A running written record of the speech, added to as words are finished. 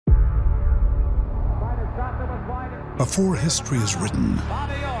Before history is written,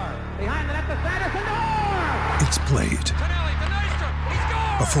 it's played.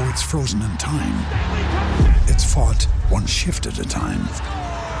 Before it's frozen in time, it's fought one shift at a time.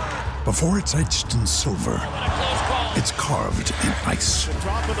 Before it's etched in silver, it's carved in ice.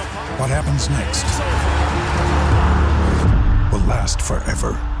 What happens next will last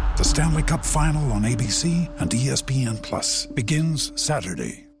forever. The Stanley Cup Final on ABC and ESPN Plus begins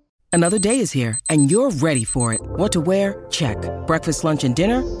Saturday. Another day is here, and you're ready for it. What to wear? Check. Breakfast, lunch, and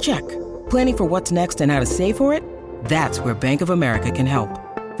dinner? Check. Planning for what's next and how to save for it? That's where Bank of America can help.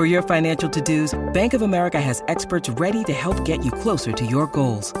 For your financial to-dos, Bank of America has experts ready to help get you closer to your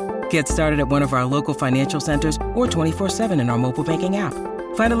goals. Get started at one of our local financial centers or 24/7 in our mobile banking app.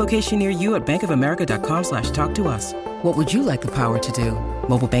 Find a location near you at bankofamerica.com/talktous. What would you like the power to do?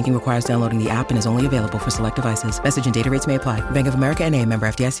 Mobile banking requires downloading the app and is only available for select devices. Message and data rates may apply. Bank of America NA, member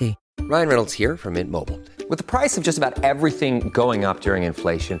FDIC. Ryan Reynolds here from Mint Mobile. With the price of just about everything going up during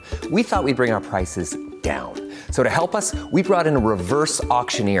inflation, we thought we'd bring our prices down. So to help us, we brought in a reverse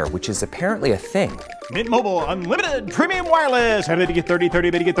auctioneer, which is apparently a thing. Mint Mobile Unlimited Premium Wireless. How to get 30,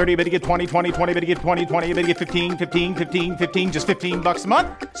 30, bit to get 30, bit to get 20, 20, 20, bit to get 20, 20, bit to get 15, 15, 15, 15, just $15 a month?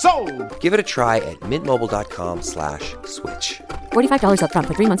 Sold! Give it a try at mintmobile.com/switch. $45 up front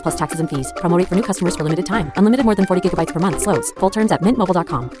for 3 months plus taxes and fees. Promo rate for new customers for limited time. Unlimited more than 40 gigabytes per month. Slows full terms at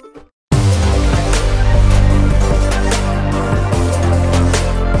mintmobile.com.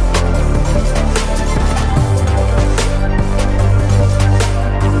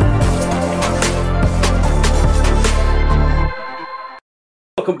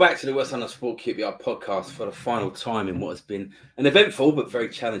 Welcome back to the West London Sport QPR podcast for the final time in what has been an eventful but very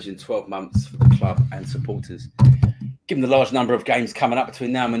challenging 12 months for the club and supporters. Given the large number of games coming up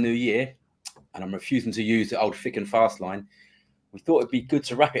between now and the new year, and I'm refusing to use the old thick and fast line, we thought it'd be good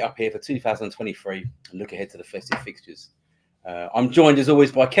to wrap it up here for 2023 and look ahead to the festive fixtures. I'm joined as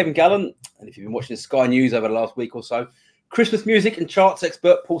always by Kevin Gallant, and if you've been watching Sky News over the last week or so, Christmas music and charts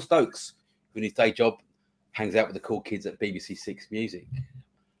expert Paul Stokes, who in his day job hangs out with the cool kids at BBC Six Music.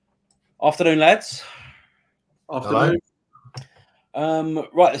 Afternoon, lads. Afternoon. Right,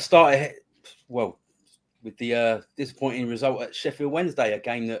 let's start ahead, with the disappointing result at Sheffield Wednesday, a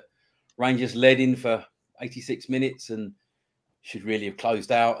game that Rangers led in for 86 minutes and should really have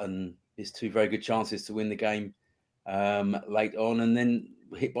closed out, and there's two very good chances to win the game late on, and then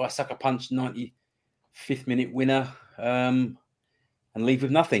hit by a sucker punch 95th minute winner and leave with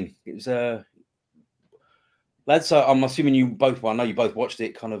nothing. It was lads, I'm assuming you both, I know you both watched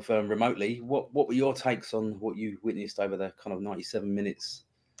it kind of remotely. What were your takes on what you witnessed over the kind of 97 minutes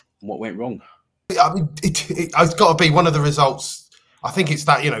and what went wrong? I mean, it's got to be one of the results. I think it's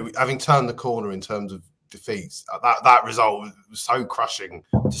that, having turned the corner in terms of defeats, that result was so crushing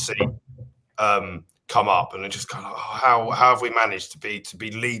to see come up, and it just kind of, how have we managed to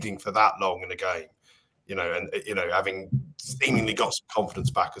be leading for that long in a game? Having seemingly got some confidence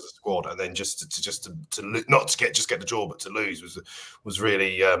back as a squad, and then just to not to get the draw, but to lose was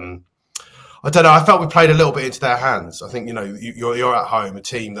really. I don't know. I felt we played a little bit into their hands. I think you're at home, a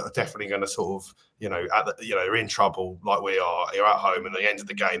team that are definitely going to sort of are in trouble like we are. You're at home, and at the end of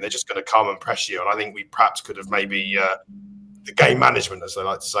the game, they're just going to come and press you. And I think we perhaps could have maybe. The game management, as they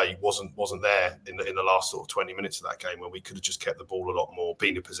like to say, wasn't there in the last sort of 20 minutes of that game, where we could have just kept the ball a lot more,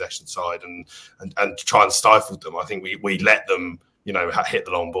 been a possession side, and try and stifle them. I think we let them, hit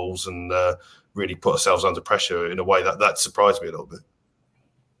the long balls and really put ourselves under pressure in a way that surprised me a little bit.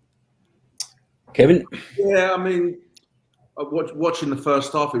 Kevin? Yeah, I mean, watching the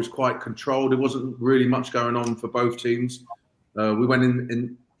first half, it was quite controlled. There wasn't really much going on for both teams. We went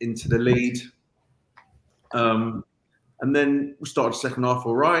into the lead. And then we started the second half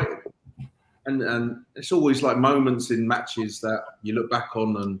all right. And it's always like moments in matches that you look back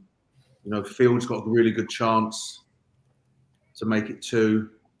on and, Field's got a really good chance to make it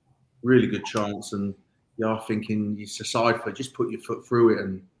 2. Really good chance. And you are thinking, you decipher, just put your foot through it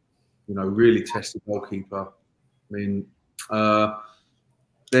and, really test the goalkeeper. I mean,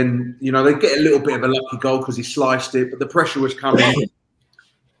 then, they get a little bit of a lucky goal because he sliced it, but the pressure was coming.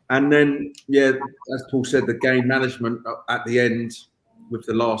 And then, as Paul said, the game management at the end with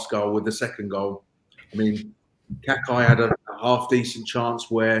the last goal, with the second goal. I mean, Kakai had a half-decent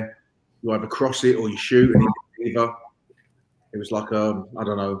chance where you either cross it or you shoot, and he didn't either. It was like I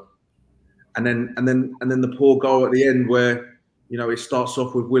don't know. And then the poor goal at the end where it starts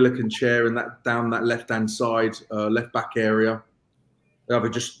off with Willock and Chair and that down that left-hand side, left back area.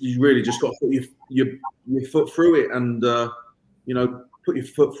 You really just got to put your foot through it and put your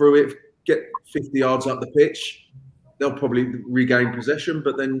foot through it, get 50 yards up the pitch. They'll probably regain possession,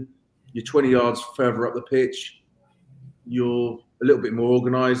 but then you're 20 yards further up the pitch. you're a little bit more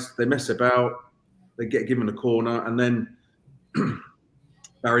organised. They mess about, they get given a corner, and then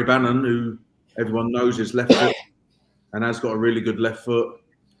Barry Bannon, who everyone knows is left foot and has got a really good left foot,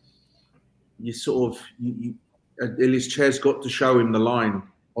 Ilias Chair's got to show him the line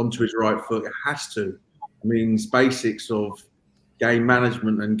onto his right foot. It has to. I mean, it's basics of game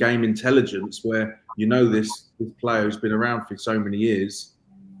management and game intelligence where this player who's been around for so many years,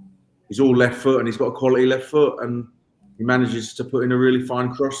 he's all left foot and he's got a quality left foot, and he manages to put in a really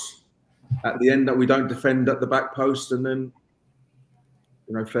fine cross at the end that we don't defend at the back post. And then,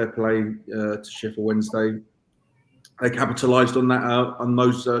 fair play to Sheffield Wednesday. They capitalised on that, on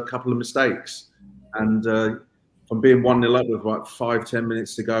those couple of mistakes. And from being 1-0 up with like 5-10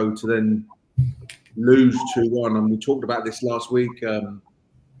 minutes to go to then lose 2-1, and we talked about this last week,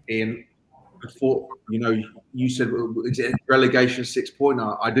 Ian. Before, you said, is it a relegation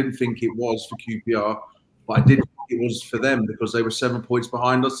 6-pointer? I didn't think it was for QPR, but I did think it was for them because they were 7 points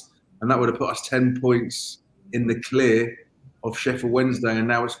behind us, and that would have put us 10 points in the clear of Sheffield Wednesday, and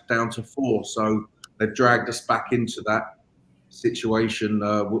now it's down to 4. So they've dragged us back into that situation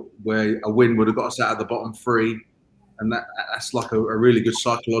where a win would have got us out of the bottom 3, and that's like a really good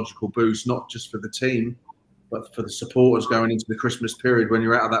psychological boost, not just for the team, but for the supporters going into the Christmas period when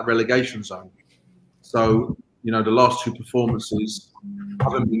you're out of that relegation zone. So, the last 2 performances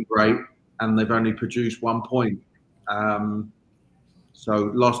haven't been great, and they've only produced 1 point.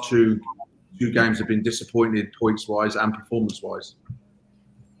 So last two games have been disappointed points-wise and performance-wise.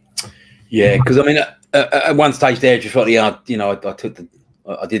 Yeah, because I mean, at one stage there, just like I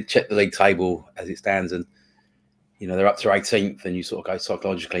did check the league table as it stands, and they're up to 18th, and you sort of go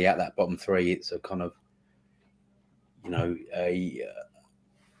psychologically at that bottom 3. It's a kind of real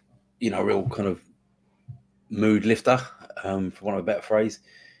kind of mood lifter, for want of a better phrase.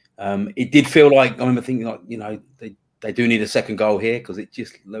 It did feel like, I remember thinking they do need a second goal here, because they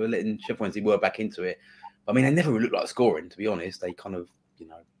were letting Sheffield Wednesday were back into it. I mean, they never looked like scoring, to be honest. They kind of, the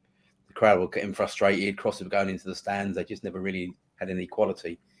crowd were getting frustrated, crosses were going into the stands. They just never really had any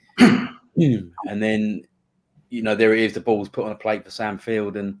quality. And then, there it is, the ball's put on a plate for Sam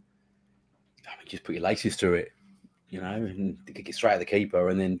Field, and just put your laces through it, and kick it straight at the keeper,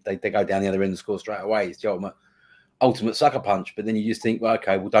 and then they go down the other end and score straight away. It's the ultimate sucker punch. But then you just think, well,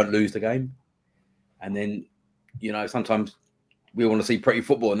 okay, don't lose the game. And then, sometimes we want to see pretty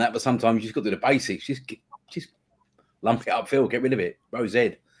football and that, but sometimes you just got to do the basics. Just lump it upfield, get rid of it, Rose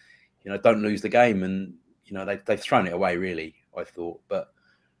Ed. Don't lose the game. And, they've thrown it away, really, I thought. But,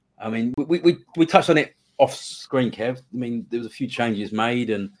 I mean, we touched on it off screen, Kev. I mean, there was a few changes made,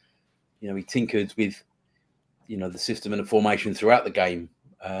 and, he tinkered with, the system and the formation throughout the game,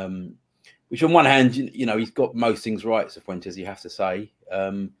 which on one hand, he's got most things right, Cifuentes, you have to say.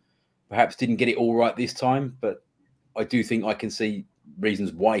 Perhaps didn't get it all right this time, but I do think I can see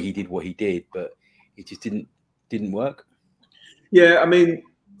reasons why he did what he did, but it just didn't work. Yeah, I mean,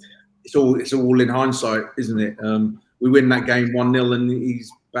 it's all in hindsight, isn't it? We win that game 1-0, and he's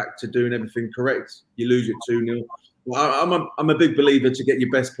back to doing everything correct. You lose it 2-0. Well, I'm a big believer to get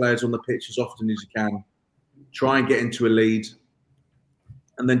your best players on the pitch as often as you can. Try and get into a lead,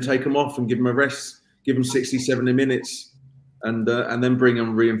 and then take them off and give them a rest. Give them 60, 70 minutes, and then bring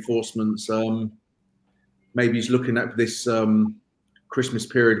on reinforcements. Maybe he's looking at this Christmas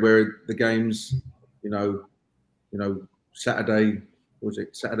period where the games, Saturday, what was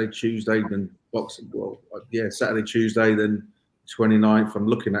it? Saturday, Tuesday, then boxing. Well, yeah, Saturday, Tuesday, then 29th. I'm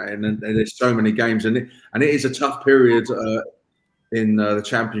looking at it, and there's so many games, and it is a tough period in the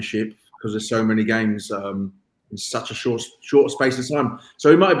Championship because there's so many games in such a short space of time. So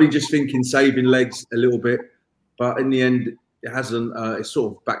he might be just thinking saving legs a little bit, but in the end, it hasn't. It's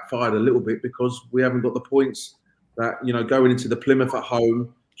sort of backfired a little bit because we haven't got the points that going into the Plymouth at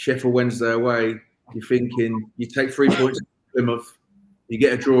home, Sheffield Wednesday away. You're thinking you take 3 points at Plymouth, you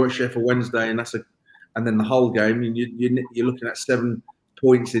get a draw at Sheffield Wednesday, and then the whole game, and you're looking at 7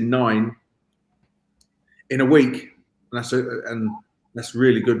 points in 9 in a week, and that's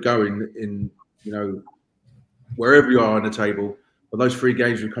really good going in wherever you are on the table. But those 3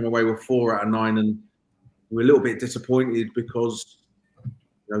 games, we've come away with 4 out of 9, and we're a little bit disappointed because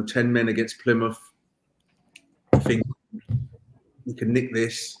 10 men against Plymouth. I think you can nick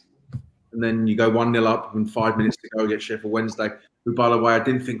this, and then you go 1-0 up and 5 minutes to go against Sheffield Wednesday, who, by the way, I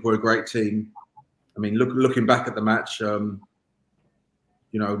didn't think were a great team. I mean, looking back at the match, it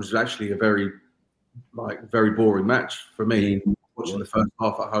was actually a very boring match for me, watching the first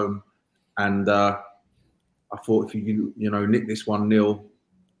half at home. And I thought if you nick this 1-0,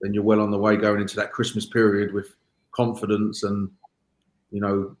 then you're well on the way going into that Christmas period with confidence and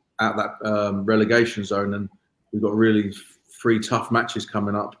out that relegation zone. And we've got really 3 tough matches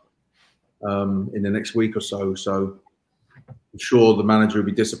coming up in the next week or so. So I'm sure the manager will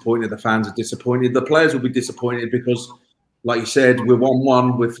be disappointed. The fans are disappointed. The players will be disappointed because, like you said, we're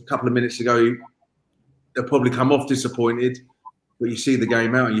 1-1 with a couple of minutes to go. They'll probably come off disappointed. But you see the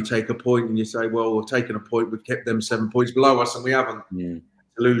game out and you take a point and you say, well, we've taken a point. We've kept them 7 points below us and we haven't. To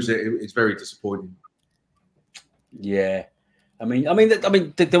lose it, it's very disappointing. Yeah. I mean,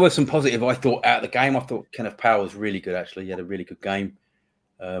 there was some positive, I thought, out of the game. I thought Kenneth Powell was really good, actually. He had a really good game.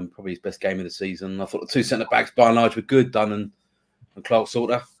 Probably his best game of the season. I thought the 2 centre-backs, by and large, were good, Dunn and Clark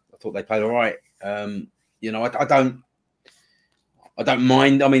Salter. I thought they played all right. I don't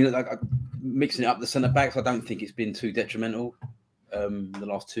mind. I mean, mixing it up the centre-backs, I don't think it's been too detrimental. The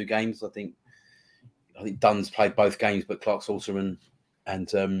last 2 games, I think Dunn's played both games, but Clark Salter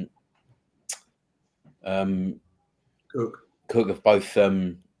and Cook have both,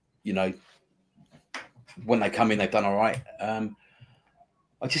 when they come in, they've done all right.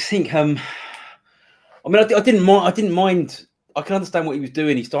 I just think, I didn't mind. I can understand what he was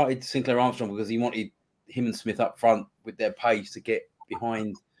doing. He started Sinclair Armstrong because he wanted him and Smith up front with their pace to get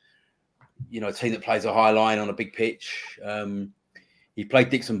behind, a team that plays a high line on a big pitch. He played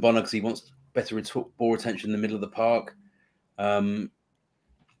Dixon Bonner because he wants better ball retention in the middle of the park. He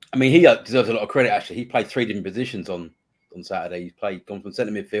deserves a lot of credit, actually. He played 3 different positions on Saturday. He's gone from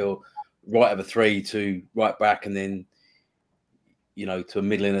centre midfield, right over 3 to right back, and then, to a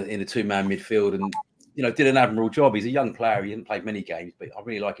middle in a 2-man midfield, and, did an admirable job. He's a young player. He hasn't played many games, but I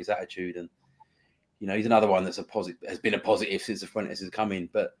really like his attitude. And, he's another one that's has been a positive since Cifuentes has come in.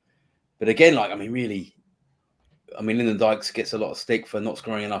 But again, Lyndon Dykes gets a lot of stick for not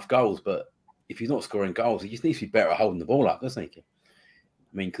scoring enough goals, but if he's not scoring goals, he just needs to be better at holding the ball up, doesn't he?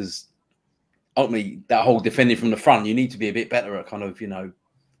 Because ultimately, that whole defending from the front, you need to be a bit better at kind of,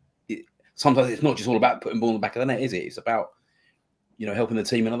 sometimes it's not just all about putting the ball in the back of the net, is it? It's about, helping the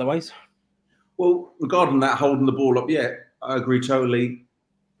team in other ways. Well, regarding that holding the ball up, yeah, I agree totally.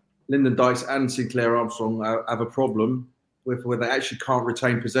 Lyndon Dykes and Sinclair Armstrong have a problem where they actually can't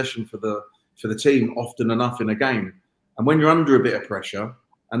retain possession for the team often enough in a game. And when you're under a bit of pressure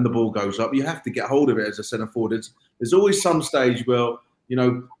and the ball goes up, you have to get hold of it as a centre forward. There's always some stage where,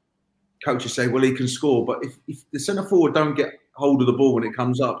 coaches say, well, he can score. But if the centre forward don't get hold of the ball when it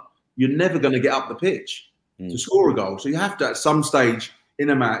comes up, you're never going to get up the pitch to score a goal. So you have to, at some stage in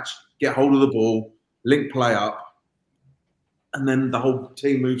a match, get hold of the ball, link play up, and then the whole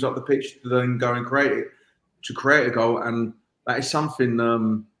team moves up the pitch to then go and create a goal. And that is something,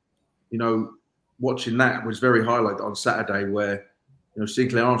 watching that was very highlighted on Saturday, where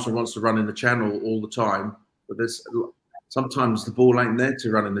Sinclair Armstrong wants to run in the channel all the time, but sometimes the ball ain't there to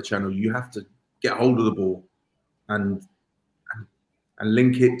run in the channel. You have to get hold of the ball and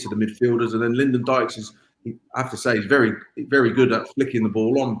link it to the midfielders. And then Lyndon Dykes I have to say, he's very, very good at flicking the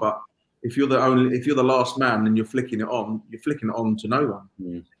ball on. But if you're the last man and you're flicking it on to no one.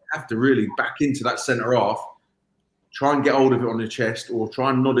 You have to really back into that centre half, try and get hold of it on your chest, or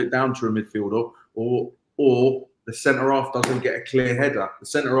try and nod it down to a midfielder, or the centre half doesn't get a clear header. The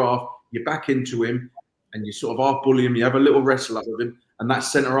centre half, you back into him and you sort of half bully him, you have a little wrestle up with him, and that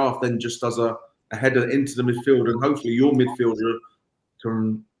centre half then just does a header into the midfielder, and hopefully your midfielder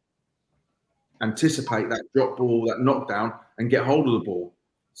can anticipate that drop ball, that knockdown, and get hold of the ball.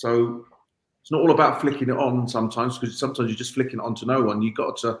 So it's not all about flicking it on sometimes, because sometimes you're just flicking it onto no one. You've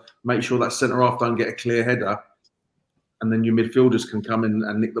got to make sure that centre half don't get a clear header, and then your midfielders can come in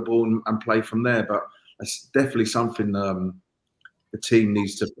and nick the ball and play from there. But that's definitely something the team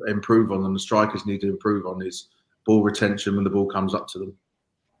needs to improve on, and the strikers need to improve on, is ball retention when the ball comes up to them.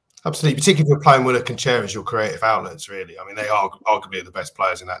 Absolutely, particularly if you're playing Willock and Chair as your creative outlets, really. I mean, they are arguably the best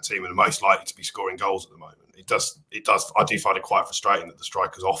players in that team and the most likely to be scoring goals at the moment. It does. I do find it quite frustrating that the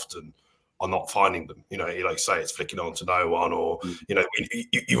strikers often are not finding them. Like you say, it's flicking on to no one, or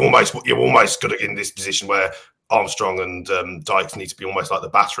you're almost got to get in this position where Armstrong and Dykes need to be almost like the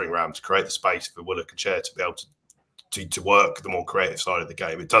battering ram to create the space for Willock and Chair to be able to work the more creative side of the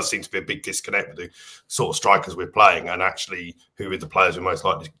game. It does seem to be a big disconnect with the sort of strikers we're playing and actually who are the players who are most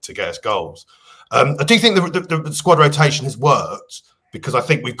likely to get us goals. I do think the squad rotation has worked, because I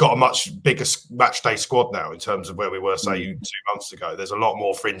think we've got a much bigger match day squad now in terms of where we were, say, 2 months ago. There's a lot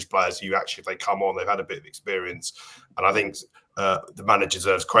more fringe players who actually, if they come on, they've had a bit of experience. And I think the manager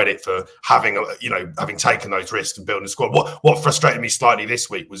deserves credit for having taken those risks and building a squad. What frustrated me slightly this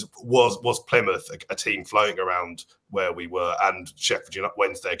week was Plymouth, a team floating around where we were, and Sheffield United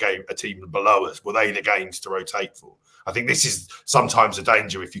Wednesday, a team below us. Were they the games to rotate for? I think this is sometimes a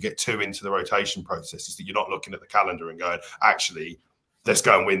danger if you get too into the rotation process, is that you're not looking at the calendar and going, actually, let's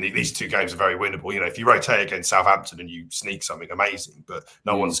go and win. These 2 games are very winnable. If you rotate against Southampton and you sneak something amazing, but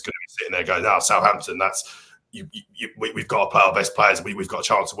no one's going to be sitting there going, Southampton, that's we've got to play our best players. We've got a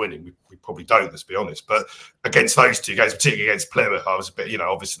chance of winning. We probably don't, let's be honest. But against those 2 games, particularly against Plymouth, I was a bit,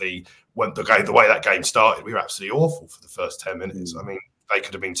 obviously when the way that game started, we were absolutely awful for the first 10 minutes. I mean, they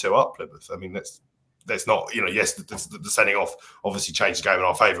could have been 2 up, Plymouth. I mean, there's not, yes, the sending off obviously changed the game in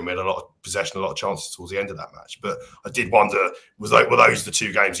our favour. We had a lot of possession, a lot of chances towards the end of that match. But I did wonder, were those the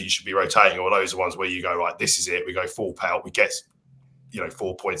 2 games that you should be rotating, or were those the ones where you go, right, this is it, we go full pelt, we get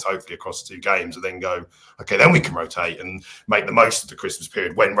 4 points hopefully across 2 games, and then go, okay, then we can rotate and make the most of the Christmas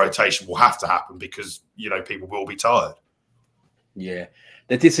period when rotation will have to happen because, people will be tired. Yeah.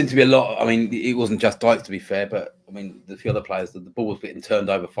 There did seem to be a lot. I mean, it wasn't just Dykes, to be fair, but I mean, the few other players, the ball was getting turned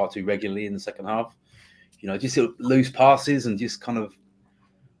over far too regularly in the second half. Just loose passes and just kind of,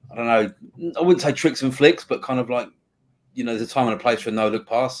 I don't know, I wouldn't say tricks and flicks, but kind of like, there's a time and a place for a no-look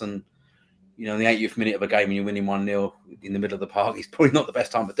pass. And, in the 80th minute of a game when you're winning 1-0 in the middle of the park, it's probably not the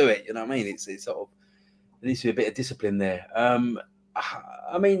best time to do it. You know what I mean? It's sort of, there needs to be a bit of discipline there.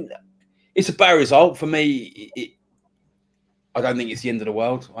 I mean, it's a bad result. For me, I don't think it's the end of the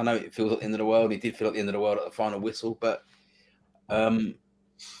world. I know it feels like the end of the world. It did feel like the end of the world at the final whistle, but I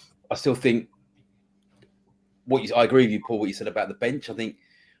still think I agree with you, Paul, what you said about the bench. I think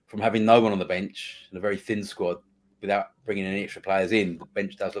from having no one on the bench and a very thin squad without bringing any extra players in, the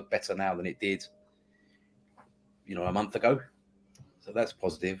bench does look better now than it did, a month ago. So that's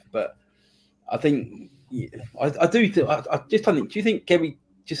positive. But I think I just don't think. Do you think Kevin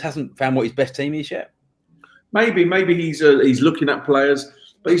just hasn't found what his best team is yet? Maybe he's looking at players,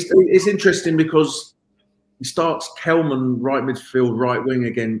 but it's interesting because he starts Kelman right midfield, right wing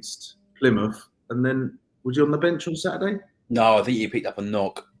against Plymouth, and then was he on the bench on Saturday? No, I think he picked up a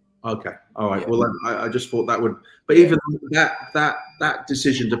knock. Okay, all right. Yeah. Well, I just thought that would, but even that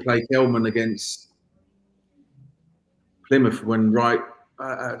decision to play Kelman against Plymouth when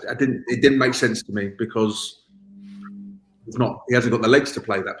it didn't make sense to me because he hasn't got the legs to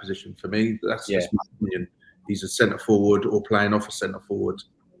play that position for me. That's my opinion. He's a centre forward or playing off a centre forward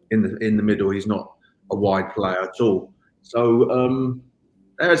in the middle. He's not a wide player at all. So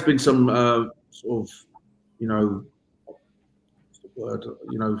there has been some sort of,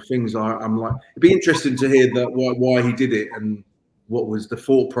 things I'm like, it'd be interesting to hear that why he did it and what was the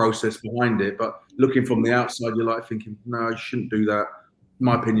thought process behind it. But looking from the outside, you're like thinking, no, you shouldn't do that. In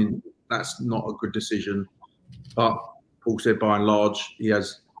my opinion, that's not a good decision. But Paul said by and large, he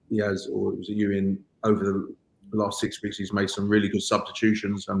has, or was it you in over the last 6 weeks, he's made some really good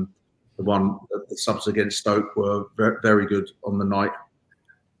substitutions, and the subs against Stoke were very, very good on the night.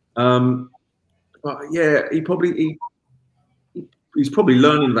 But yeah, he's probably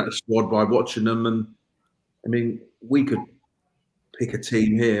learning about the squad by watching them. And I mean, we could pick a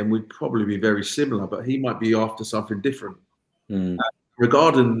team here and we'd probably be very similar, but he might be after something different.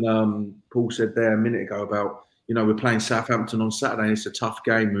 Regarding Paul said there a minute ago about, we're playing Southampton on Saturday and it's a tough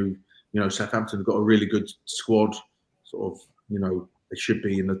game. Southampton have got a really good squad, sort of, they should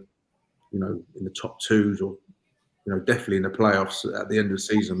be in the, in the top 2s or, definitely in the playoffs at the end of the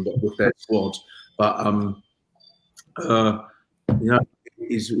season, but with their squad. But,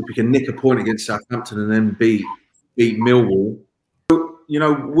 if we can nick a point against Southampton and then beat Millwall,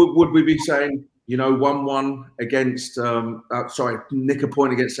 would we be saying, 1-1 against, nick a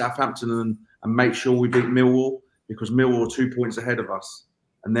point against Southampton and make sure we beat Millwall, because Millwall are 2 points ahead of us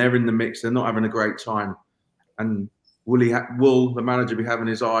and they're in the mix. They're not having a great time. And will the manager be having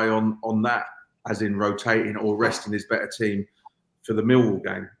his eye on that, as in rotating or resting his better team for the Millwall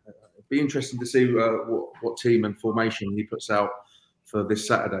game? It'd be interesting to see what team and formation he puts out for this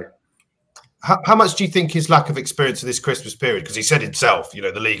Saturday. How much do you think his lack of experience of this Christmas period? Because he said himself,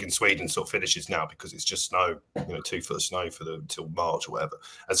 the league in Sweden sort of finishes now because it's just snow, 2 foot of snow till March or whatever.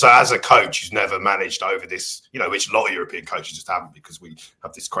 And so as a coach who's never managed over this, which a lot of European coaches just haven't, because we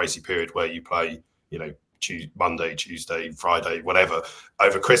have this crazy period where you play, Monday, Tuesday, Friday, whatever,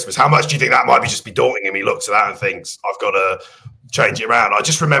 over Christmas. How much do you think that might just be daunting him? He looks at that and thinks, I've got to change it around. I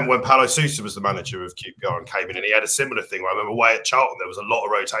just remember when Paulo Sousa was the manager of QPR and came in, and he had a similar thing. I remember away at Charlton, there was a lot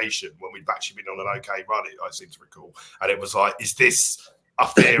of rotation when we'd actually been on an okay run, I seem to recall. And it was like, is this a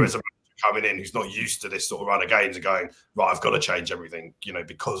fear as a manager coming in who's not used to this sort of run of games and going, right, I've got to change everything,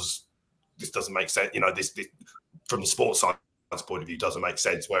 because this doesn't make sense. This from the sports side point of view doesn't make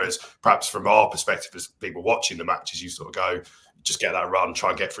sense, whereas perhaps from our perspective as people watching the matches, you sort of go, just get that run, try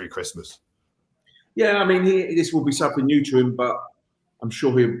and get through Christmas. Yeah, I mean, this will be something new to him, but I'm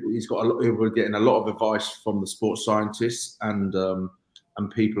sure he'll be getting a lot of advice from the sports scientists and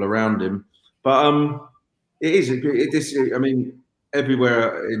people around him. But I mean,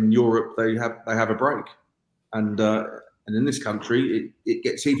 everywhere in Europe they have a break, and in this country it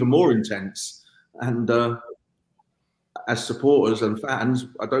gets even more intense. And as supporters and fans,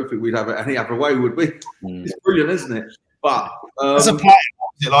 I don't think we'd have it any other way, would we? It's brilliant, isn't it? But as a player, what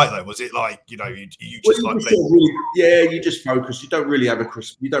was it like though? Was it like, you just like you just focus. You don't really have a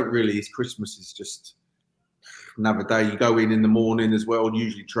Christmas. You don't really. Christmas is just another day. You go in the morning as well.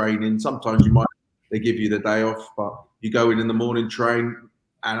 Usually training. Sometimes they give you the day off, but you go in the morning, train,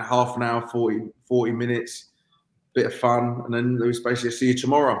 and half an hour, 40 minutes, bit of fun, and then we basically see you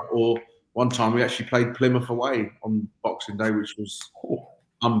tomorrow. Or one time we actually played Plymouth away on Boxing Day, which was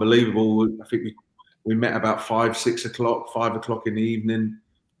unbelievable. I think we met about 5 o'clock in the evening,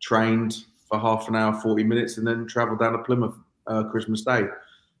 trained for half an hour, 40 minutes, and then travelled down to Plymouth Christmas Day,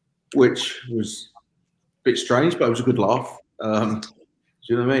 which was a bit strange, but it was a good laugh. Do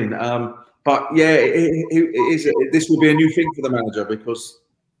you know what I mean? But yeah, this will be a new thing for the manager because,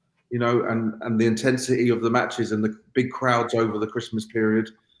 and the intensity of the matches and the big crowds over the Christmas period.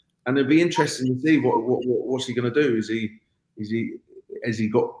 And it'll be interesting to see what's he going to do.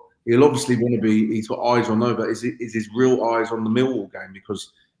 He'll obviously want to be. He's got eyes on though, but is his real eyes on the Millwall game?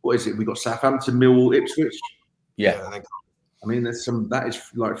 Because what is it? We got Southampton, Millwall, Ipswich. Yeah, I mean, that is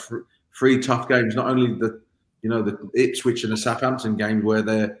like three tough games. Not only the Ipswich and the Southampton game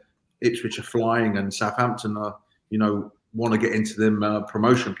where Ipswich are flying and Southampton are want to get into them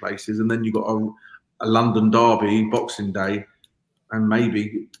promotion places, and then you got a London derby, Boxing Day, and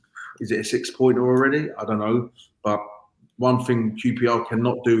maybe is it a 6-pointer already? I don't know, but one thing QPR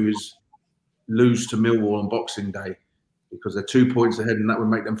cannot do is lose to Millwall on Boxing Day because they're 2 points ahead, and that would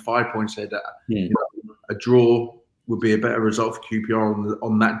make them 5 points ahead. A draw would be a better result for QPR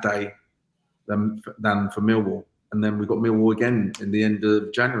on that day than for Millwall. And then we've got Millwall again in the end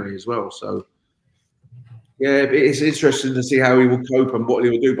of January as well. So, yeah, it's interesting to see how he will cope and what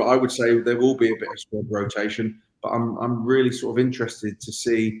he will do. But I would say there will be a bit of squad rotation. But I'm really sort of interested to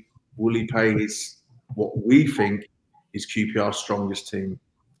see, will he play what we think is QPR's strongest team.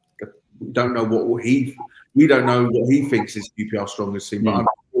 We don't know what he thinks is QPR's strongest team. But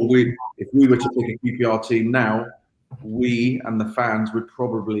if we were to pick a QPR team now, we and the fans would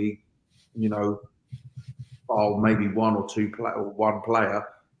probably, maybe one or two one player.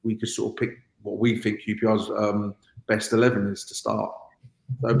 We could sort of pick what we think QPR's best 11 is to start.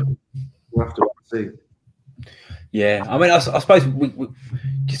 So we'll have to see. Yeah, I mean, I suppose we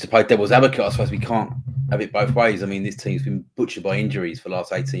just to play devil's advocate, I suppose we can't have it both ways. I mean, this team's been butchered by injuries for the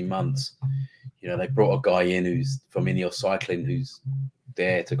last 18 months. They brought a guy in who's from Ineos Cycling, who's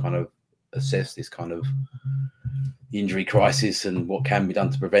there to kind of assess this kind of injury crisis and what can be done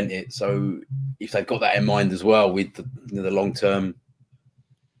to prevent it. So if they've got that in mind as well with the long term,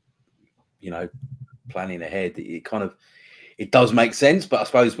 planning ahead, it does make sense. But I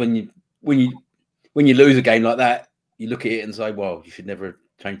suppose when you lose a game like that, you look at it and say, well, you should never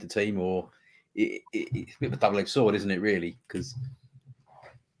change the team, or it's a bit of a double-edged sword, isn't it, really? Because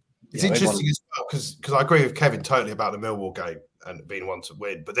it's interesting as well, because I agree with Kevin totally about the Millwall game and being one to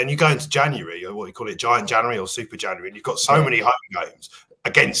win. But then you go into January, or what you call it, Giant January or Super January, and you've got so many home games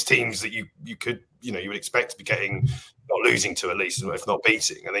against teams that you could, you would expect to be getting, not losing to at least, if not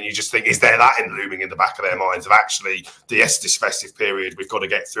beating. And then you just think, is there that looming in the back of their minds of actually, this festive period, we've got to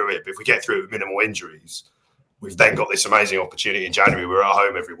get through it. But if we get through it with minimal injuries, we've then got this amazing opportunity in January. We're at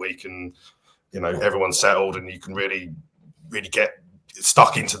home every week and, everyone's settled and you can really, really get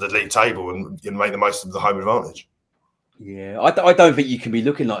stuck into the league table and make the most of the home advantage. Yeah, I don't think you can be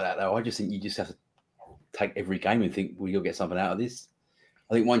looking like that, though. I just think you just have to take every game and think, well, you'll get something out of this.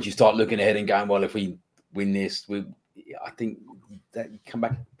 I think once you start looking ahead and going, well, if we win this, I think that come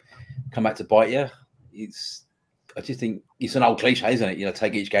back to bite you. I just think it's an old cliche, isn't it?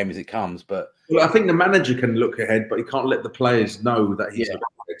 Take each game as it comes. But I think the manager can look ahead, but he can't let the players know that he's looking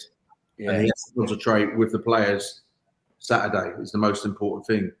ahead. Yeah. And he has to concentrate with the players. Saturday is the most important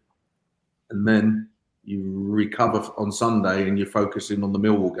thing, and then you recover on Sunday and you're focusing on the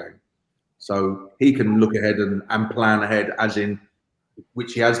Millwall game. So he can look ahead and plan ahead, as in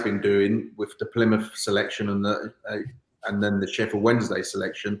which he has been doing with the Plymouth selection and then the Sheffield Wednesday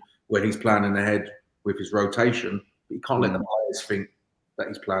selection, where he's planning ahead with his rotation. But he can't let the players think that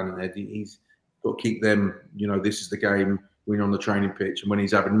he's planning ahead. He's got to keep them, this is the game, we're on the training pitch. And when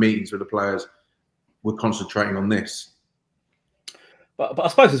he's having meetings with the players, we're concentrating on this. But I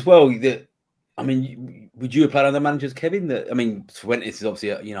suppose as well that, would you have played under managers, Kevin? Cifuentes is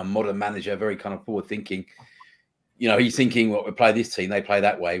obviously a modern manager, very kind of forward thinking. He's thinking, well, we play this team, they play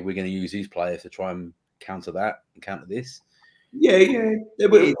that way. We're going to use these players to try and counter that and counter this. Yeah. There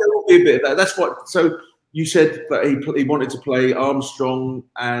will be a bit of that. That's what. So You said that he wanted to play Armstrong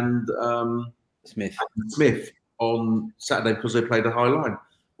and Smith on Saturday because they played a high line.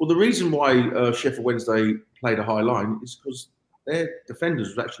 Well, the reason why Sheffield Wednesday played a high line is because their defenders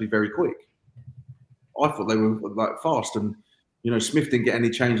was actually very quick. I thought they were like fast, and Smith didn't get any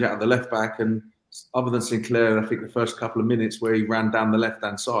change out of the left back, and other than Sinclair, I think the first couple of minutes where he ran down the left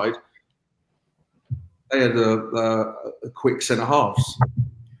hand side, they had a quick centre halves.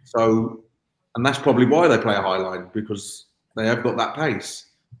 So, and that's probably why they play a high line, because they have got that pace.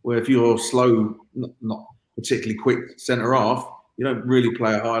 Where if you're slow, not particularly quick centre half, you don't really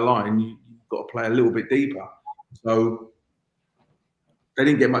play a high line. You've got to play a little bit deeper. So they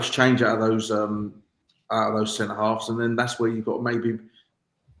didn't get much change out of those centre halves, and then that's where you've got maybe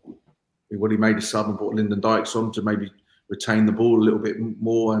when he made a sub and brought Lyndon Dykes on to maybe retain the ball a little bit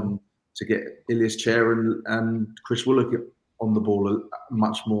more and to get Ilias Chair and Chris Willock on the ball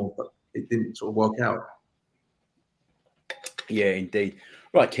much more, but it didn't sort of work out. Yeah, indeed.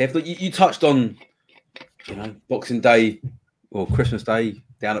 Right, Kev, look, you touched on, Boxing Day or Christmas Day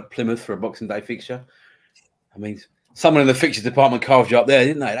down at Plymouth for a Boxing Day fixture. I mean, someone in the fixture department carved you up there,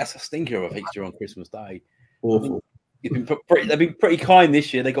 didn't they? That's a stinker of a fixture on Christmas Day. Awful. They've been pretty kind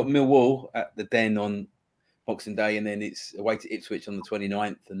this year. They got Millwall at the Den on Boxing Day, and then it's away to Ipswich on the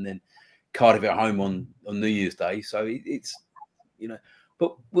 29th, and then Cardiff at home on New Year's Day. So it's,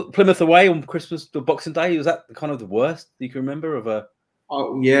 but Plymouth away on Christmas or Boxing Day, was that kind of the worst you can remember of a?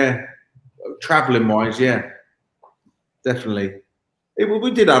 Oh yeah, travelling wise, yeah, definitely.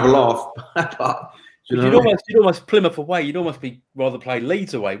 We did have a laugh, but you'd almost Plymouth away. You'd almost rather play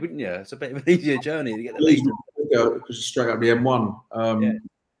Leeds away, wouldn't you? It's a bit of an easier journey to get to Leeds. Because straight up the M1.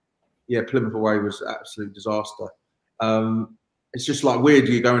 Yeah, Plymouth away was an absolute disaster. It's just like weird.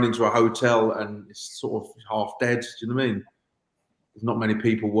 You're going into a hotel and it's sort of half dead. Do you know what I mean? There's not many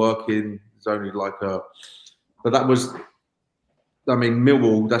people working. There's only like but that was. I mean,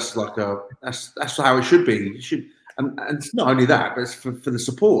 Millwall. That's how it should be. It should. And it's not only that, but it's for the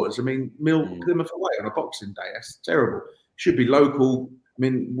supporters. I mean, Plymouth away on a Boxing Day, that's terrible. It should be local. I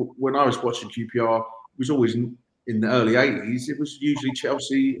mean, when I was watching QPR, it was always in the early 80s. It was usually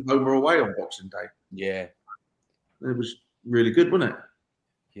Chelsea home or away on Boxing Day. Yeah. It was really good, wasn't it?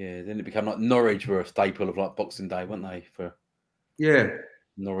 Yeah, then it became like Norwich were a staple of like Boxing Day, weren't they?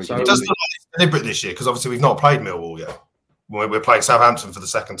 Norwich. So it does look like it's deliberate this year, because obviously we've not played Millwall yet. We're playing Southampton for the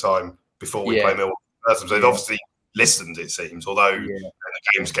second time before we play Millwall. So they've obviously listened, it seems, although the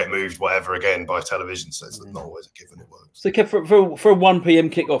games get moved, whatever, again by television, so it's not always a given it works. So, Kev, for a 1 p.m.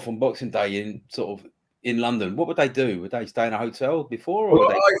 kickoff on Boxing Day in London, what would they do? Would they stay in a hotel before?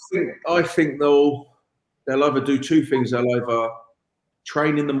 Or I think they'll either do two things. They'll either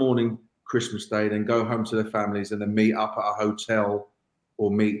train in the morning Christmas Day, then go home to their families, and then meet up at a hotel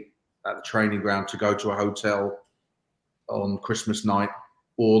or meet at the training ground to go to a hotel on Christmas night,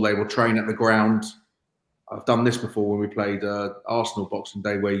 or they will train at the ground. I've done this before when we played Arsenal Boxing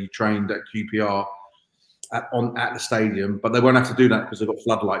Day, where you trained at QPR at the stadium, but they won't have to do that because they've got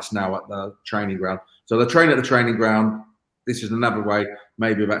floodlights now at the training ground. So they'll train at the training ground. This is another way,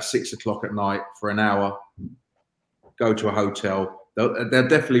 maybe about 6 o'clock at night for an hour, go to a hotel. They'll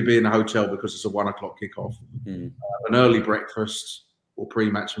definitely be in a hotel because it's a 1 o'clock kickoff. An early breakfast or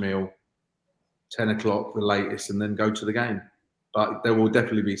pre-match meal, 10 o'clock the latest, and then go to the game. But they will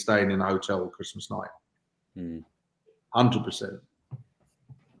definitely be staying in a hotel on Christmas night. 100%.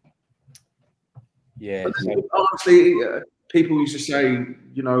 Yeah. Honestly, people used to say,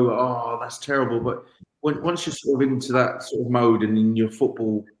 oh, that's terrible. But once you're sort of into that sort of mode and in your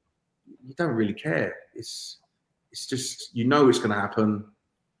football, you don't really care. It's just, it's going to happen,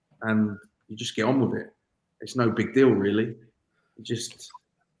 and you just get on with it. It's no big deal, really.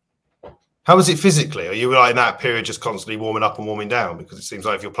 How is it physically? Are you like in that period just constantly warming up and warming down? Because it seems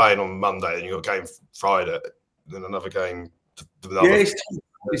like if you're playing on Monday and you've got a game Friday, then another game. Yeah,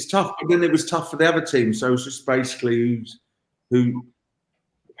 it's tough. But then it was tough for the other team. So it's just basically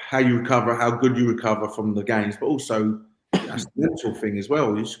how you recover, how good you recover from the games, but also that's the mental thing as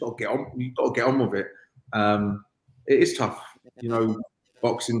well. You just got to get on. You've got to get on with it. It is tough,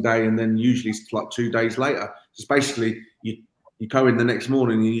 Boxing Day, and then usually it's like 2 days later. It's basically you go in the next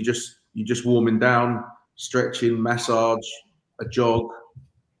morning and you're just warming down, stretching, massage, a jog.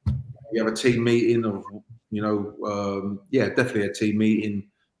 You have a team meeting of, definitely a team meeting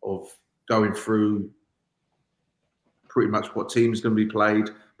of going through pretty much what team is going to be played,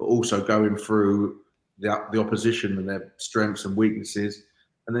 but also going through the opposition and their strengths and weaknesses,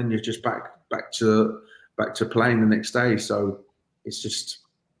 and then you're just back to playing the next day. So it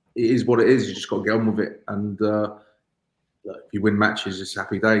is what it is. You just got to get on with it. And if you win matches, it's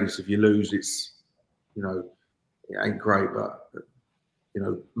happy days. If you lose, it's you know, it ain't great, but you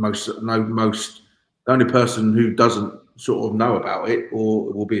know, the only person who doesn't sort of know about it or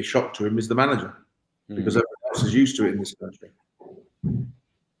it will be a shock to him is the manager, because everyone else is used to it in this country.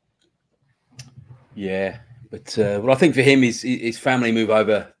 Yeah, but well, I think for him, his family move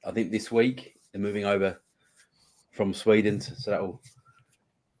over. I think this week they're moving over from Sweden, so that will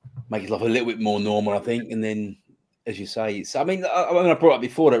make his life a little bit more normal, I think. And then, as you say, I brought up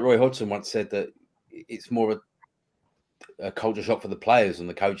before that Roy Hodgson once said that it's more a culture shock for the players and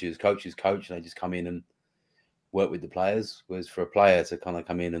the coaches. Coaches coach, and they just come in and work with the players. Whereas for a player to kind of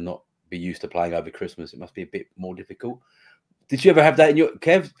come in and not be used to playing over Christmas, it must be a bit more difficult. Did you ever have that in your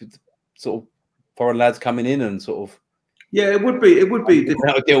Kev? Sort of foreign lads coming in and sort of it would be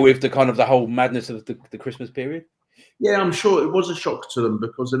difficult to deal with the whole madness of the Christmas period. Yeah, I'm sure it was a shock to them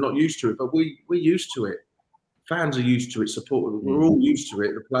because they're not used to it, but we're used to it. Fans are used to it. Support, we're all used to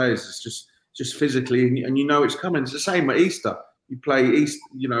it. The players, it's just physically, and you know it's coming. It's the same at Easter. You play Easter,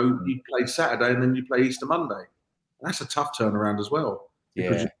 you play Saturday, and then you play Easter Monday. That's a tough turnaround as well.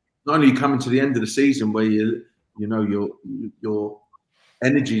 Because not only you come into the end of the season where your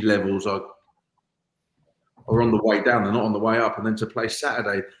energy levels are on the way down, they're not on the way up, and then to play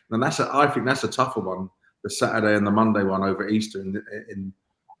Saturday, and I think that's a tougher one. The Saturday and the Monday one over Easter in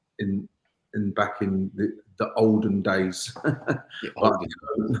back in the olden days,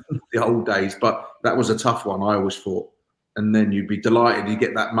 the old days. But that was a tough one, I always thought. And then you'd be delighted you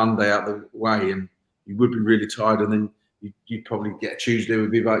get that Monday out of the way, and you would be really tired, and then you'd probably get a Tuesday, would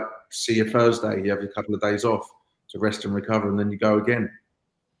be like, see you Thursday. You have a couple of days off to rest and recover, and then you go again.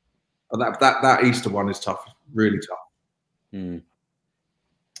 And that Easter one is tough, really tough.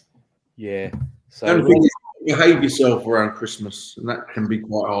 Yeah. So the only thing is, behave yourself around Christmas, and that can be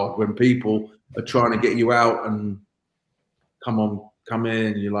quite hard when people are trying to get you out and come in,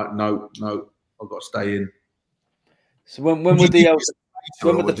 and you're like, no, I've got to stay in. So when would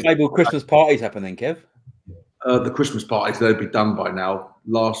the table Christmas parties happen then, Kev? The Christmas parties, they'd be done by now.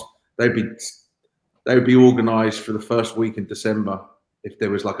 They'd be organised for the first week in December. If there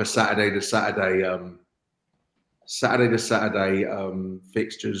was like a Saturday to Saturday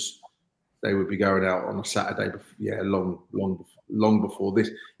fixtures, they would be going out on a Saturday. Yeah, long before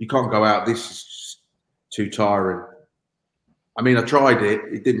this. You can't go out. This is just too tiring. I mean, I tried it.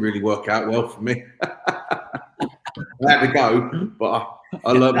 It didn't really work out well for me. I had to go, but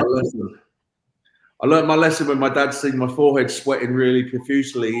I learned my lesson. I learned my lesson when my dad seen my forehead sweating really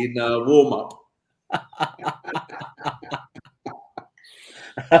profusely in warm up.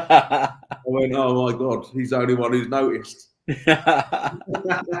 I went, oh my God, he's the only one who's noticed.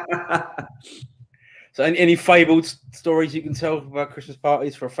 So any fabled stories you can tell about Christmas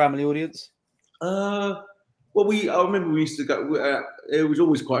parties for a family audience? Well, I remember we used to go. It was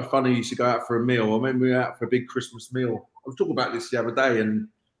always quite funny. We used to go out for a meal. I remember we were out for a big Christmas meal. I was talking about this the other day, and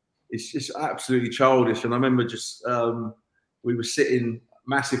it's just absolutely childish. And I remember just we were sitting,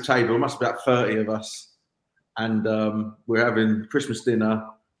 massive table, must be about 30 of us, and we're having Christmas dinner.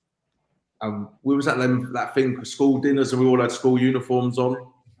 We was at that thing for school dinners, and we all had school uniforms on.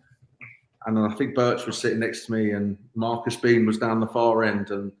 And I think Birch was sitting next to me, and Marcus Bean was down the far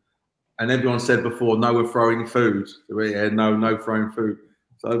end, and everyone said before, no, we're throwing food. So no throwing food.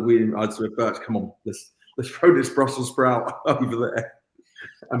 So I'd say, Birch, come on, let's throw this Brussels sprout over there,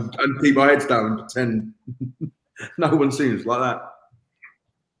 and keep our heads down and pretend no one sees like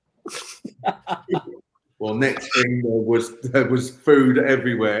that. Well, next thing there was food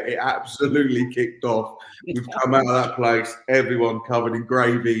everywhere. It absolutely kicked off. We've come out of that place, everyone covered in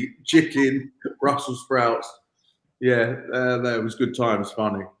gravy, chicken, Brussels sprouts. Yeah, there was good times,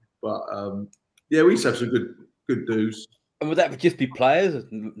 funny. But yeah, we used to have some good dues. And would that just be players,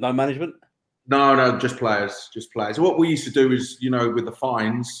 no management? No, just players, What we used to do is, with the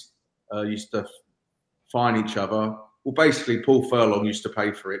fines, used to fine each other. Well, basically, Paul Furlong used to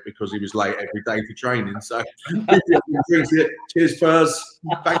pay for it because he was late every day for training. So, cheers, Furs.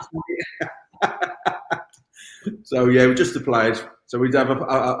 Thanks. So, yeah, just the players. So, we'd have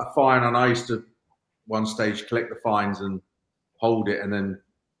a fine, and I used to, one stage, collect the fines and hold it, and then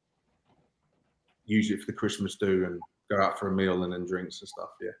use it for the Christmas do and go out for a meal and then drinks and stuff,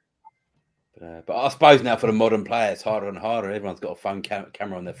 yeah. But I suppose now for the modern player, it's harder and harder. Everyone's got a phone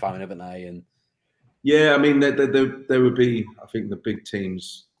camera on their phone, haven't they? And yeah, I mean, there would be, I think the big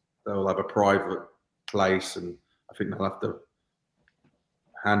teams, they'll have a private place, and I think they'll have to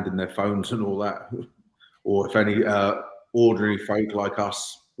hand in their phones and all that. Or if any ordinary folk like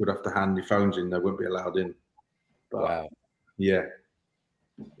us would have to hand their phones in, they wouldn't be allowed in. But, wow. Yeah,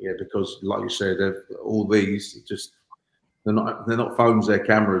 because like you said, all these they're not phones, they're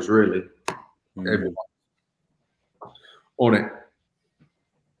cameras, really. Everyone on it.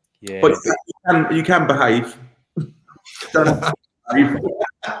 Yeah, but you can behave. Don't behave.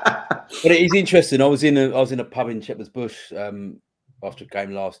 But it is interesting. I was in a pub in Shepherd's Bush after a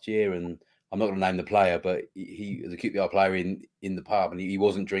game last year, and I'm not going to name the player, but he was a QPR player in the pub, and he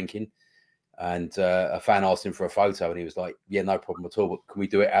wasn't drinking. And a fan asked him for a photo, and he was like, "Yeah, no problem at all, but can we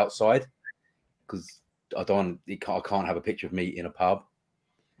do it outside? Because I can't have a picture of me in a pub."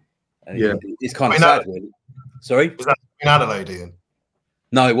 And it's kind of sad, really. Sorry, was that in Adelaide, Ian?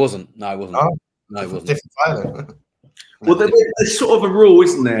 No, it wasn't. No, it wasn't. Oh, no, it wasn't. Different player. Well, there's sort of a rule,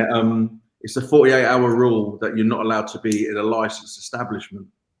 isn't there? It's a 48-hour rule that you're not allowed to be in a licensed establishment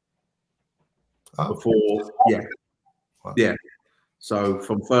before. Yeah. So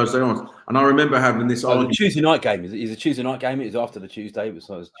from Thursday on, and I remember having this argument. Tuesday night game. Is a Tuesday night game? It was after the Tuesday. It was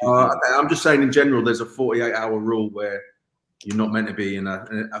Tuesday. I'm just saying in general, there's a 48-hour rule where you're not meant to be in a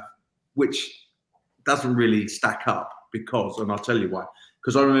which doesn't really stack up because, and I'll tell you why.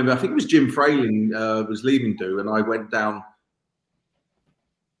 Because I remember, I think it was Jim Frayling was leaving Do, and I went down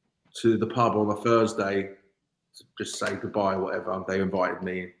to the pub on a Thursday to just say goodbye or whatever. They invited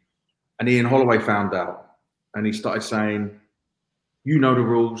me, and Ian Holloway found out, and he started saying, "You know the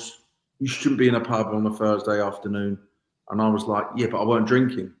rules. You shouldn't be in a pub on a Thursday afternoon." And I was like, "Yeah, but I weren't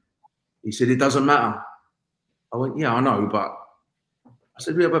drinking." He said, "It doesn't matter." I went, "Yeah, I know, but..." I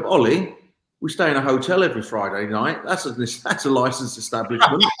said, "Yeah, but Ollie, we stay in a hotel every Friday night. That's a licensed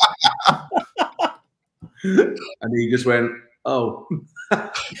establishment." And he just went, "Oh." I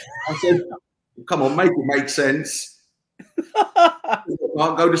said, "Come on, make it make sense." I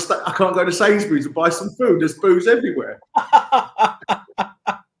can't go to Sainsbury's and buy some food. There's booze everywhere.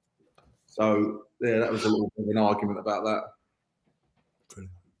 So yeah, that was a little bit of an argument about that.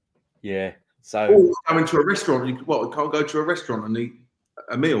 Yeah. So going to a restaurant, you can't go to a restaurant and eat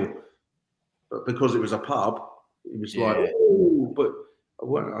a meal. But because it was a pub, it was like, "Oh, but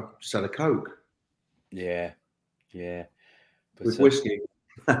I just had a Coke." Yeah. But, with whiskey.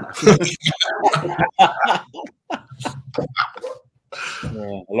 A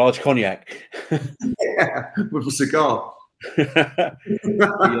large cognac. With a cigar.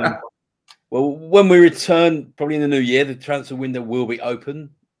 Yeah. Well, when we return, probably in the new year, the transfer window will be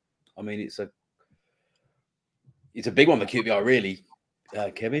open. I mean, it's a big one for QPR, really,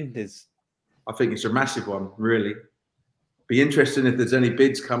 Kevin. I think it's a massive one, really. Be interesting if there's any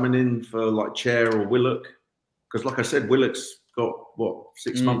bids coming in for like Chair or Willock, because, like I said, Willock's got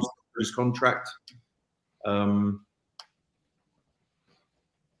 6 months for his contract. I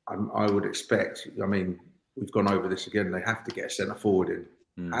would expect. I mean, we've gone over this again. They have to get a centre forward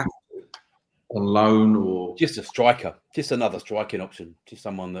in, on loan or just a striker, just another striking option, just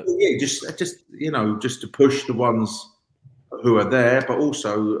someone that just to push the ones who are there, but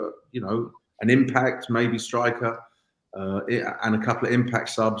also an impact maybe striker and a couple of impact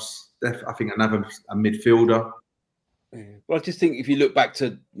subs. I think another a midfielder. Well, I just think if you look back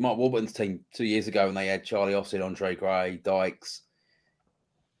to Mark Warburton's team 2 years ago, and they had Charlie Austin, Andre Gray, Dykes.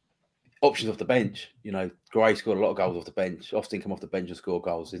 Options off the bench, Gray scored a lot of goals off the bench. Austin come off the bench and score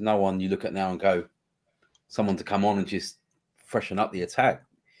goals. There's no one you look at now and go, someone to come on and just freshen up the attack.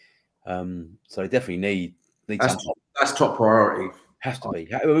 So they definitely need that's top priority. Has to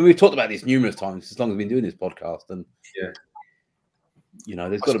be. I mean, we've talked about this numerous times as long as we've been doing this podcast, and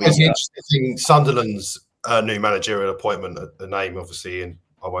there's got to be interesting. Sunderland's new managerial appointment, the name obviously, and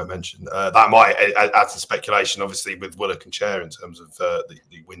I won't mention that might add to speculation, obviously, with Willock and Chair in terms of the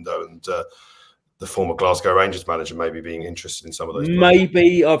window and the former Glasgow Rangers manager maybe being interested in some of those players.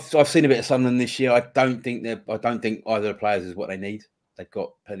 Maybe I've seen a bit of Sunderland this year. I don't think either of the players is what they need. They've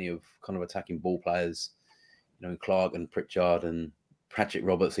got plenty of kind of attacking ball players, Clark and Pritchard and Patrick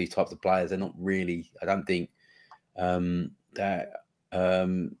Roberts, these types of players. They're not really. I don't think that.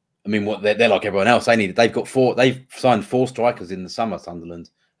 I mean, they're like everyone else. They've signed 4 strikers in the summer, Sunderland,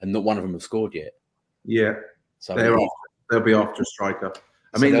 and not one of them have scored yet. Yeah, so they'll be after a striker.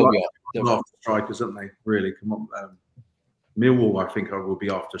 They'll be after strikers, aren't they? Really, come on. Millwall, I think, will be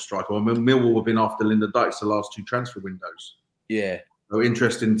after a striker. Millwall have been after Lyndon Dykes the last 2 transfer windows. Yeah, so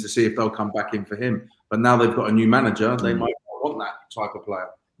interesting to see if they'll come back in for him. But now they've got a new manager, they might not want that type of player.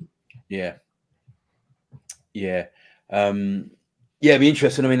 Yeah. Yeah, it'd be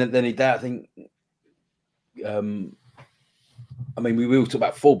interesting. I mean, they need that. I think. We will talk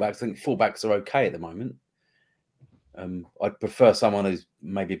about fullbacks. I think fullbacks are okay at the moment. I'd prefer someone who's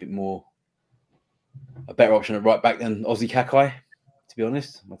maybe a better option at right back than Ozzy Kakai. To be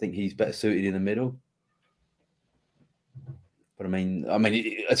honest, I think he's better suited in the middle. But I mean,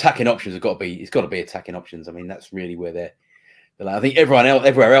 attacking options have got to be. It's got to be attacking options. I mean, that's really where they're like, I think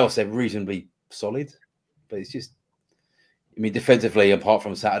everywhere else, they're reasonably solid. But it's just. I mean, defensively, apart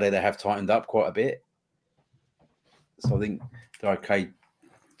from Saturday, they have tightened up quite a bit. So I think they're okay,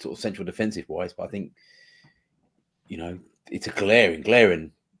 sort of central defensive wise. But I think, it's a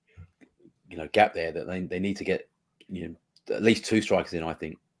glaring, gap there that they need to get, at least 2 strikers in. I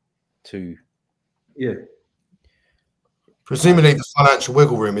think 2. Yeah. Presumably, the financial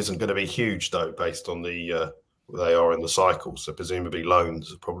wiggle room isn't going to be huge, though, based on the they are in the cycle. So presumably,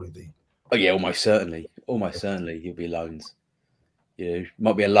 loans are probably the. Oh yeah, almost certainly. He'll be loans.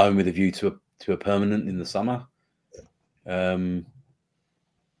 Might be a loan with a view to a permanent in the summer. But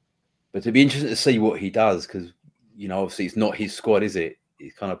it'd be interesting to see what he does because obviously it's not his squad, is it?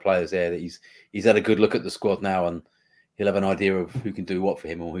 He's kind of players there that he's had a good look at the squad now, and he'll have an idea of who can do what for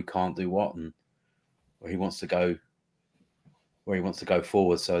him or who can't do what, and where he wants to go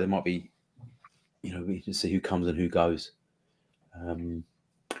forward. So there might be, we can see who comes and who goes.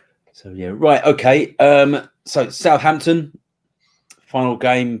 So yeah, right, okay. So Southampton, final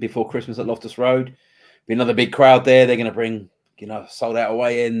game before Christmas at Loftus Road. Be another big crowd there. They're going to bring, sold out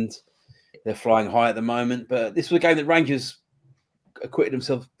away end. They're flying high at the moment. But this was a game that Rangers acquitted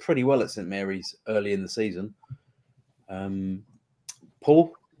themselves pretty well at St Mary's early in the season.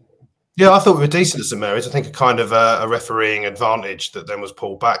 Paul? Yeah, I thought we were decent at St Mary's. I think a kind of a refereeing advantage that then was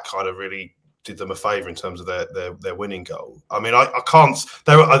pulled back kind of really did them a favour in terms of their winning goal. I mean, I can't.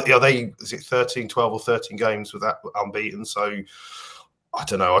 Are they? Is it 13, 12 or 13 games with that unbeaten? So I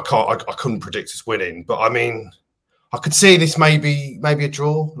don't know. I couldn't predict us winning, but I mean, I could see this maybe a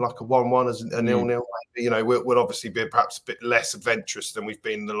draw, like a 1-1 as a 0-0. Maybe, we'll obviously be perhaps a bit less adventurous than we've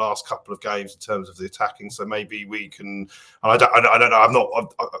been in the last couple of games in terms of the attacking. So maybe we can. I don't know.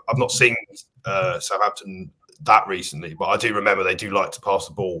 I've not seen Southampton that recently, but I do remember they do like to pass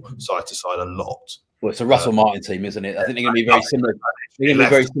the ball side to side a lot. Well, it's a Russell Martin team, isn't it? I think they're going to be very similar. They're going to be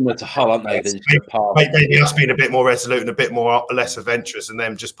very similar to Hull, aren't they? Maybe us being a bit more resolute and a bit more less adventurous, and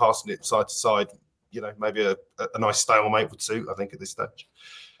them just passing it side to side. Maybe a nice stalemate would suit. I think at this stage.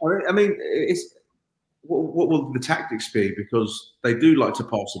 I mean, it's what will the tactics be? Because they do like to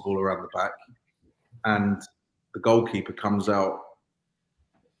pass the ball around the back, and the goalkeeper comes out.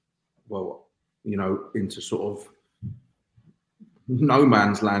 Well, into sort of no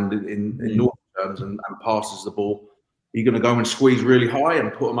man's land in North terms and passes the ball. Are you going to go and squeeze really high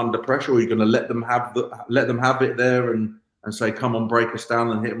and put them under pressure, or are you going to let them have it there and say, "Come on, break us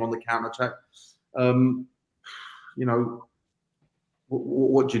down and hit them on the counter attack"?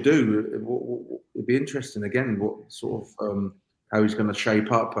 What do you do? It'd be interesting again. What sort of how he's going to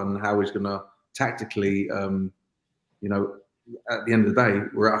shape up and how he's going to tactically. At the end of the day,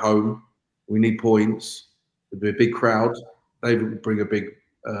 we're at home. We need points. There'll be a big crowd. They will bring a big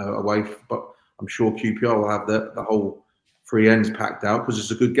away, but I'm sure QPR will have the whole 3 ends packed out because it's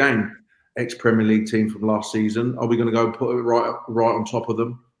a good game. Ex-Premier League team from last season. Are we going to go and put it right on top of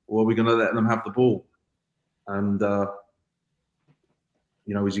them, or are we going to let them have the ball? And is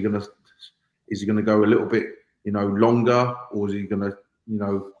he going to go a little bit longer, or is he going to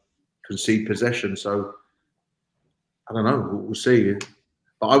concede possession? So I don't know. We'll see.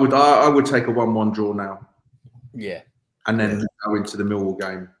 But I would take a 1-1 draw now. Yeah. And then go into the Millwall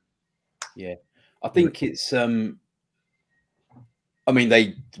game. Yeah. I think it's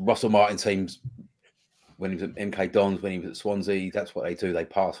Russell Martin teams when he was at MK Dons, when he was at Swansea, that's what they do. They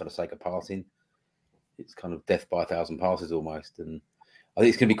pass for the sake of passing. It's kind of death by 1,000 passes almost. And I think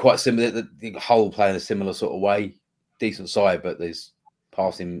it's going to be quite similar. The Hull play in a similar sort of way. Decent side, but there's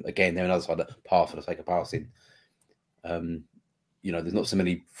passing again. They're another side that pass for the sake of passing. There's not so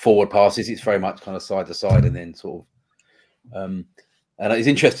many forward passes. It's very much kind of side to side, and then sort of. And it's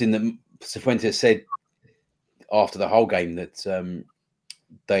interesting that Cifuentes said after the whole game that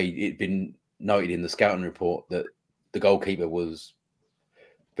it'd been noted in the scouting report that the goalkeeper was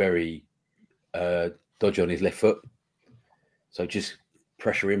very dodgy on his left foot. So just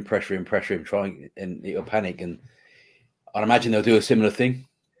pressure him, trying, and it'll panic. And I'd imagine they'll do a similar thing.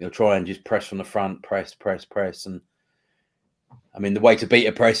 They'll try and just press from the front, press. And I mean, the way to beat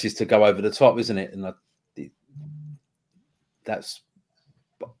a press is to go over the top, isn't it? And that's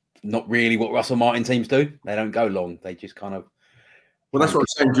not really what Russell Martin teams do. They don't go long. They just kind of. Well, that's what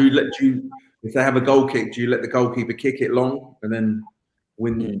I'm saying. If they have a goal kick, do you let the goalkeeper kick it long and then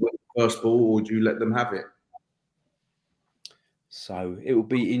win the first ball, or do you let them have it? So it will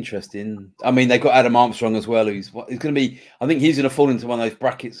be interesting. I mean, they've got Adam Armstrong as well, who's going to be. I think he's going to fall into one of those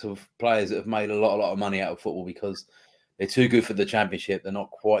brackets of players that have made a lot of money out of football because they're too good for the Championship. They're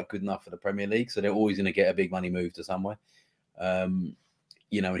not quite good enough for the Premier League, so they're always going to get a big money move to somewhere. And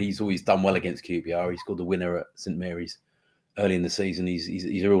he's always done well against QPR. He scored the winner at St Mary's early in the season.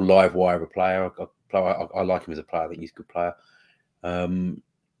 He's a real live wire of a player. I player. I like him as a player. I think he's a good player.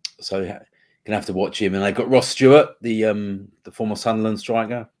 So gonna have to watch him. And they've got Ross Stewart, the former Sunderland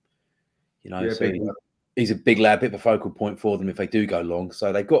striker. He's a big lad, bit of a focal point for them if they do go long.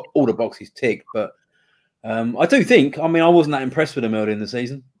 So they've got all the boxes ticked. But I do think, I wasn't that impressed with them early in the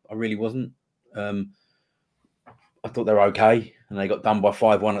season. I really wasn't. I thought they were okay, and they got done by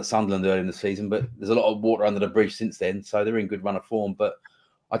 5-1 at Sunderland early in the season. But there's a lot of water under the bridge since then, so they're in good run of form. But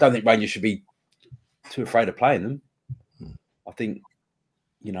I don't think Rangers should be too afraid of playing them. I think,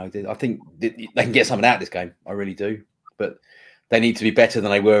 I think they can get something out of this game. I really do. But they need to be better than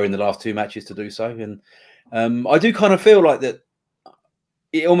they were in the last 2 matches to do so. And I do kind of feel like that.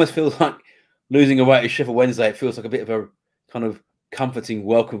 It almost feels like losing away to Sheffield Wednesday. It feels like a bit of a kind of comforting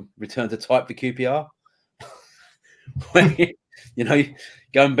welcome return to type for QPR. When, you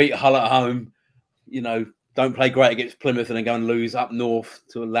go and beat Hull at home, don't play great against Plymouth and then go and lose up north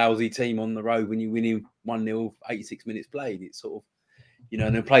to a lousy team on the road when you win 1-0, 86 minutes played. It's sort of,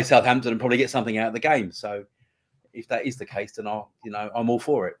 and then play Southampton and probably get something out of the game. So if that is the case, then I'm all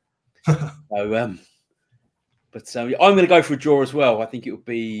for it. I'm going to go for a draw as well. I think it would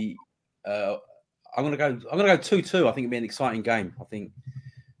be. I'm going to go 2-2. I think it'd be an exciting game. I think.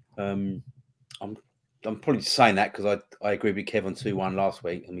 I'm probably just saying that because I agree with Kev on 2-1 last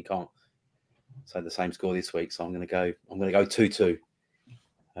week, and we can't say the same score this week. So I'm going to go 2-2.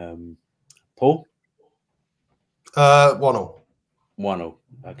 Paul? 1-1. 1-1.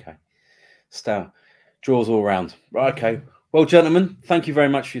 Okay. Draws all round. Right. Okay. Well, gentlemen, thank you very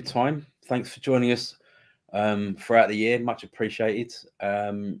much for your time. Thanks for joining us throughout the year. Much appreciated.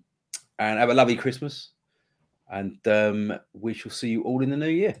 And have a lovely Christmas. And we shall see you all in the new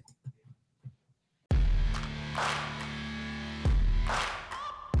year.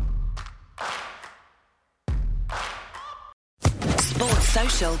 Sports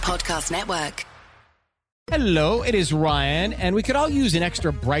Social Podcast Network. Hello, it is Ryan, and we could all use an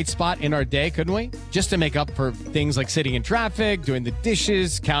extra bright spot in our day, couldn't we? Just to make up for things like sitting in traffic, doing the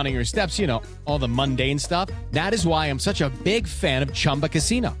dishes, counting your steps, all the mundane stuff. That is why I'm such a big fan of Chumba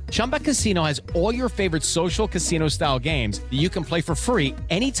Casino. Chumba Casino has all your favorite social casino-style games that you can play for free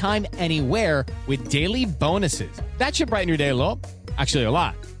anytime, anywhere with daily bonuses. That should brighten your day a little. Actually, a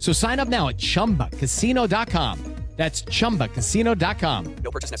lot. So sign up now at ChumbaCasino.com. That's ChumbaCasino.com.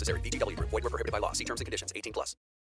 No purchase necessary. VGW Group. Void where prohibited by law. See terms and conditions. 18+.